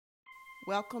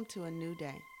Welcome to a new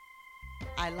day.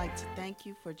 I'd like to thank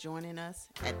you for joining us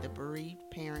at the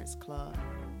Bereaved Parents Club,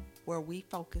 where we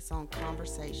focus on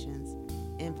conversations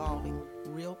involving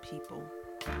real people,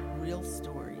 real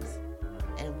stories,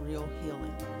 and real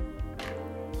healing.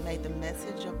 May the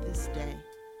message of this day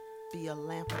be a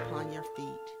lamp upon your feet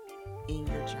in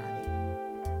your journey.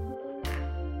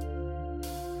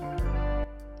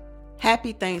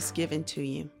 Happy Thanksgiving to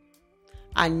you.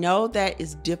 I know that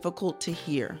is difficult to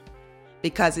hear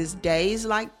because it's days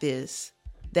like this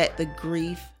that the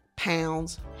grief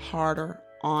pounds harder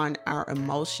on our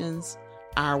emotions,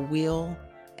 our will,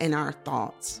 and our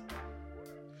thoughts.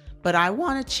 But I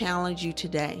want to challenge you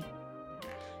today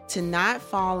to not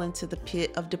fall into the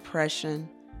pit of depression,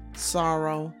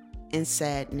 sorrow, and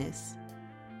sadness.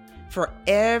 For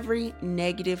every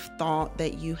negative thought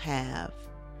that you have,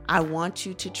 I want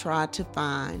you to try to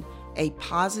find a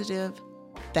positive,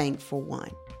 thankful one.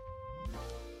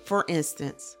 For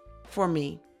instance, for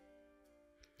me,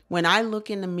 when I look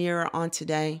in the mirror on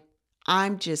today,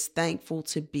 I'm just thankful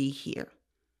to be here.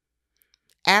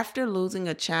 After losing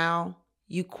a child,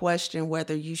 you question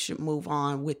whether you should move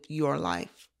on with your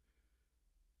life.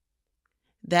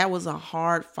 That was a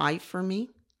hard fight for me,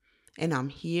 and I'm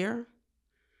here,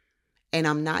 and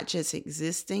I'm not just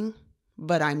existing,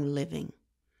 but I'm living,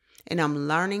 and I'm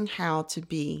learning how to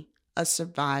be a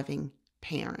surviving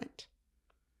parent.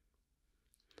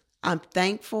 I'm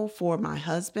thankful for my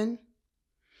husband.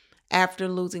 After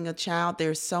losing a child,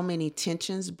 there's so many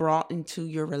tensions brought into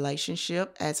your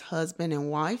relationship as husband and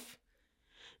wife.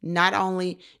 Not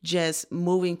only just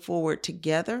moving forward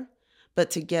together,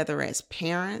 but together as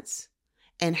parents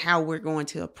and how we're going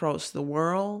to approach the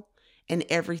world and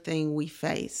everything we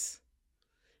face.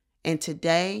 And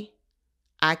today,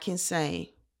 I can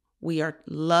say we are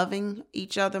loving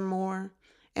each other more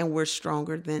and we're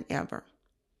stronger than ever.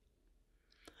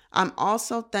 I'm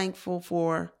also thankful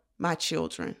for my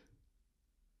children.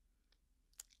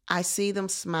 I see them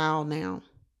smile now.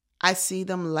 I see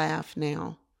them laugh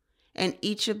now. And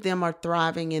each of them are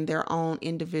thriving in their own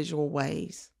individual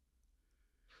ways.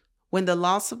 When the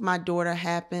loss of my daughter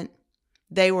happened,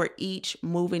 they were each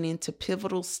moving into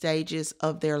pivotal stages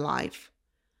of their life.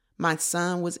 My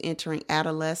son was entering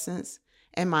adolescence,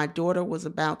 and my daughter was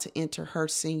about to enter her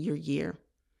senior year.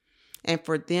 And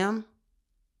for them,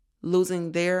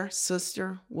 losing their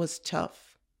sister was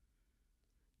tough.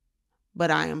 But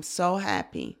I am so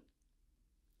happy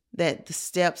that the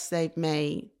steps they've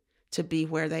made to be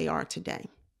where they are today.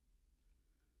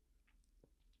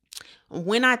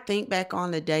 When I think back on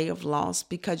the day of loss,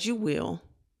 because you'll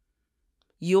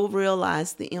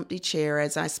realize the empty chair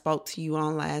as I spoke to you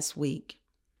on last week.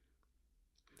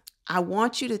 I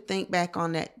want you to think back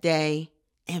on that day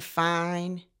and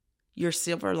find your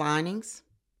silver linings,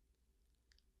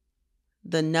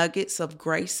 the nuggets of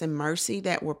grace and mercy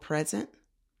that were present.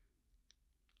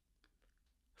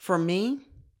 For me,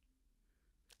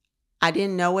 I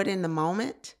didn't know it in the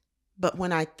moment, but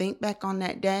when I think back on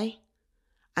that day,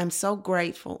 I'm so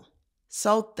grateful,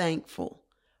 so thankful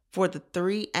for the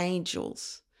 3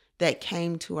 angels that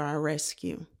came to our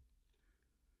rescue.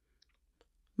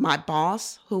 My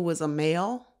boss, who was a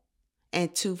male,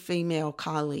 and 2 female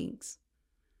colleagues.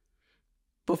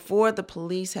 Before the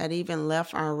police had even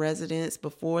left our residence,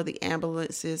 before the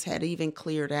ambulances had even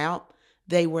cleared out,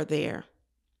 they were there.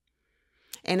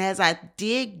 And as I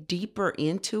dig deeper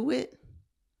into it,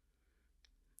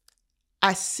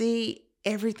 I see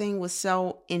everything was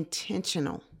so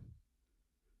intentional.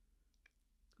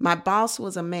 My boss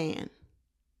was a man.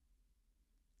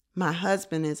 My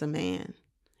husband is a man.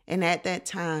 And at that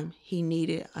time, he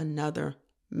needed another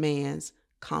man's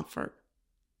comfort.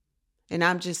 And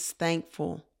I'm just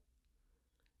thankful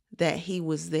that he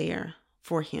was there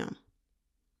for him.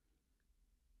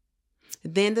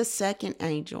 Then the second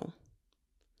angel,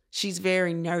 she's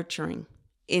very nurturing,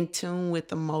 in tune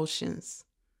with emotions.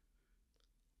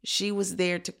 She was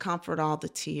there to comfort all the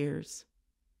tears,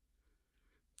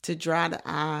 to dry the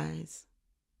eyes,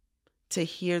 to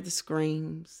hear the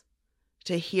screams,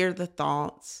 to hear the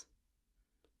thoughts,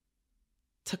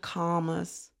 to calm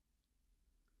us,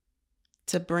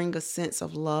 to bring a sense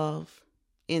of love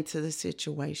into the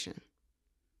situation.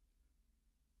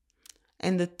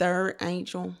 And the third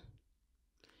angel,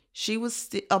 she was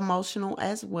emotional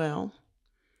as well,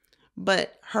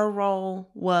 but her role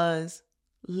was,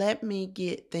 let me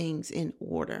get things in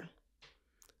order.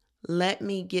 Let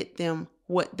me get them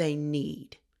what they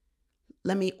need.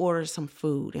 Let me order some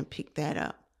food and pick that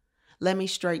up. Let me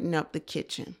straighten up the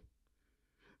kitchen.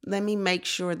 Let me make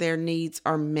sure their needs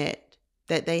are met,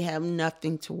 that they have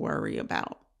nothing to worry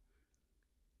about.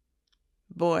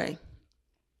 Boy,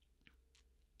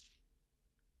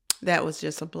 That was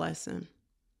just a blessing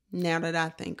now that I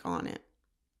think on it.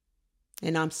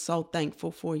 And I'm so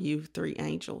thankful for you 3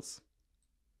 angels.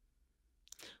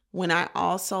 When I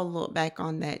also look back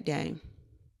on that day,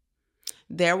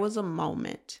 there was a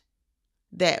moment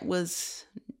that was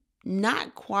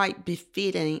not quite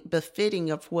befitting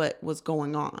of what was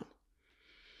going on.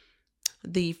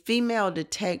 The female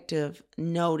detective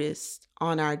noticed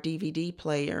on our DVD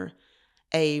player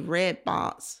a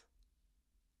Redbox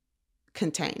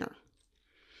container.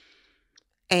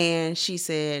 And she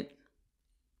said,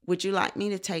 "Would you like me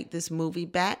to take this movie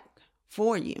back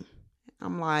for you?"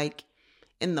 I'm like,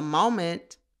 in the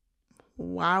moment,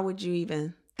 why would you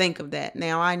even think of that?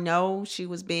 Now, I know she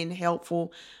was being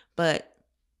helpful, but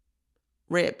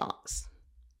Redbox,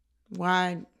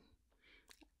 why?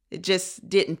 It just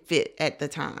didn't fit at the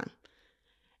time.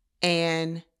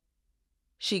 And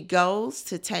she goes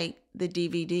to take the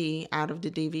DVD out of the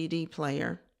DVD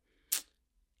player,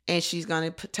 and she's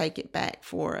going to take it back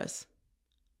for us.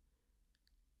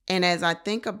 And as I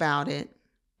think about it,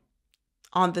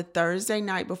 on the Thursday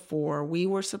night before, we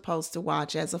were supposed to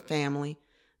watch as a family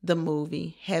the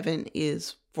movie Heaven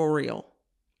is for Real.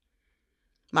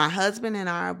 My husband and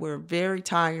I were very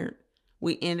tired.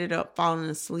 We ended up falling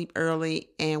asleep early,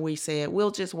 and we said,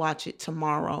 we'll just watch it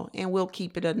tomorrow and we'll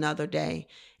keep it another day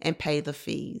and pay the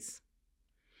fees.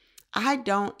 I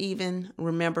don't even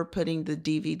remember putting the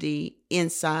DVD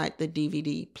inside the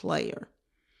DVD player.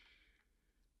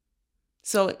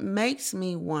 So it makes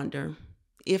me wonder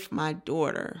if my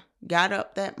daughter got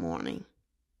up that morning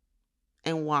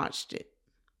and watched it.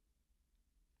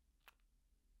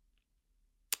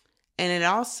 And it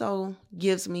also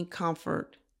gives me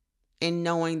comfort in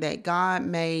knowing that God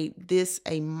made this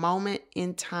a moment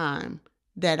in time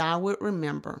that I would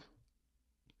remember.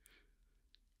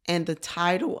 And the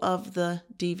title of the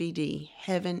DVD,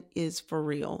 Heaven is for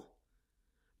Real,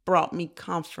 brought me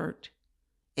comfort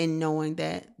in knowing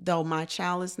that though my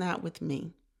child is not with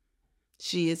me,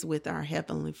 she is with our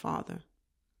Heavenly Father.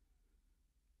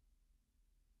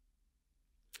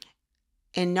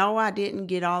 And no, I didn't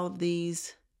get all of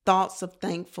these thoughts of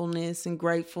thankfulness and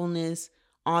gratefulness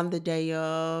on the day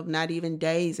of, not even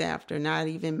days after, not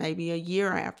even maybe a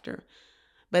year after.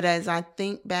 But as I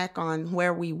think back on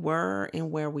where we were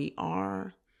and where we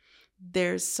are,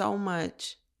 there's so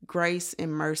much grace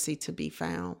and mercy to be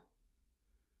found.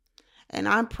 And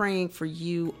I'm praying for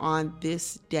you on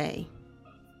this day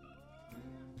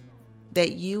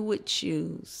that you would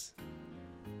choose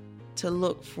to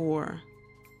look for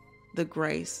the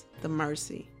grace, the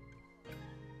mercy,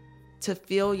 to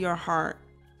fill your heart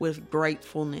with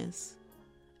gratefulness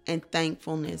and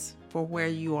thankfulness for where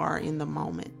you are in the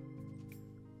moment.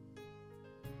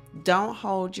 Don't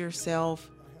hold yourself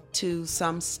to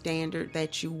some standard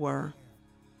that you were.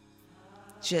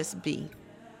 Just be.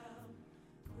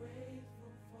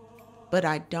 But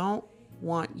I don't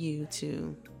want you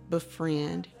to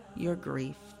befriend your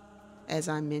grief, as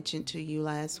I mentioned to you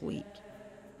last week.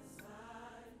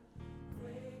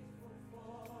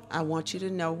 I want you to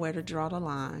know where to draw the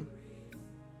line.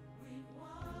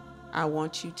 I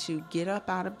want you to get up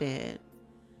out of bed,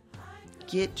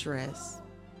 get dressed,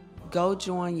 go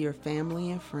join your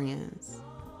family and friends,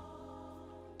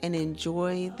 and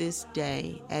enjoy this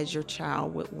day as your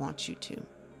child would want you to.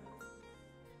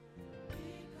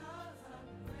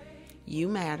 You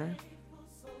matter,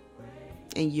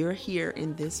 and you're here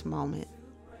in this moment,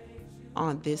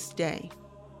 on this day,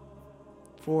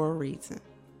 for a reason.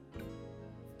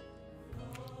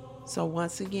 So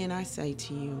once again, I say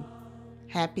to you,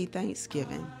 Happy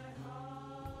Thanksgiving.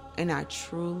 And I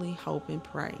truly hope and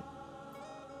pray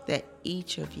that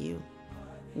each of you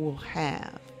will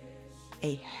have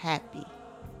a happy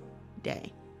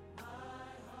day.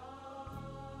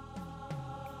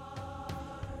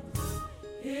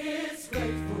 It's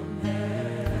gratefulness.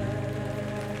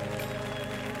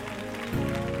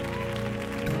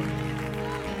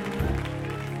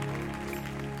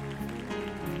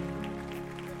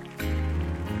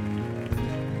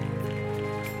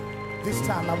 This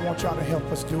time I want y'all to help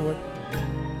us do it.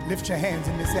 Lift your hands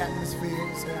in this atmosphere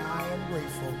and say, I am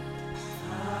grateful.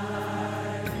 I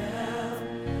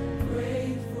am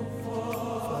grateful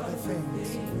For the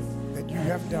things that you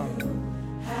have done.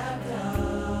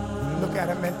 Look at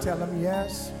them and tell them,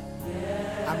 yes,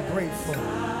 I'm grateful